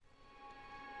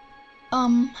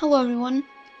Hello everyone.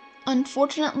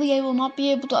 Unfortunately, I will not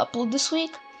be able to upload this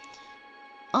week.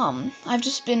 I've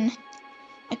just been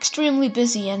extremely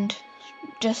busy and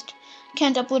just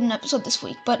can't upload an episode this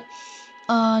week. But,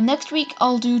 next week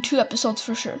I'll do 2 episodes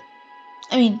for sure.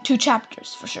 I mean, 2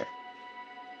 chapters for sure.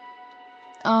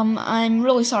 I'm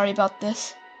really sorry about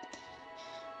this.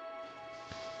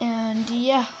 And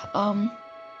yeah,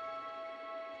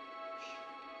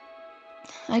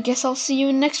 I guess I'll see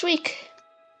you next week.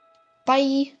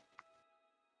 Bye.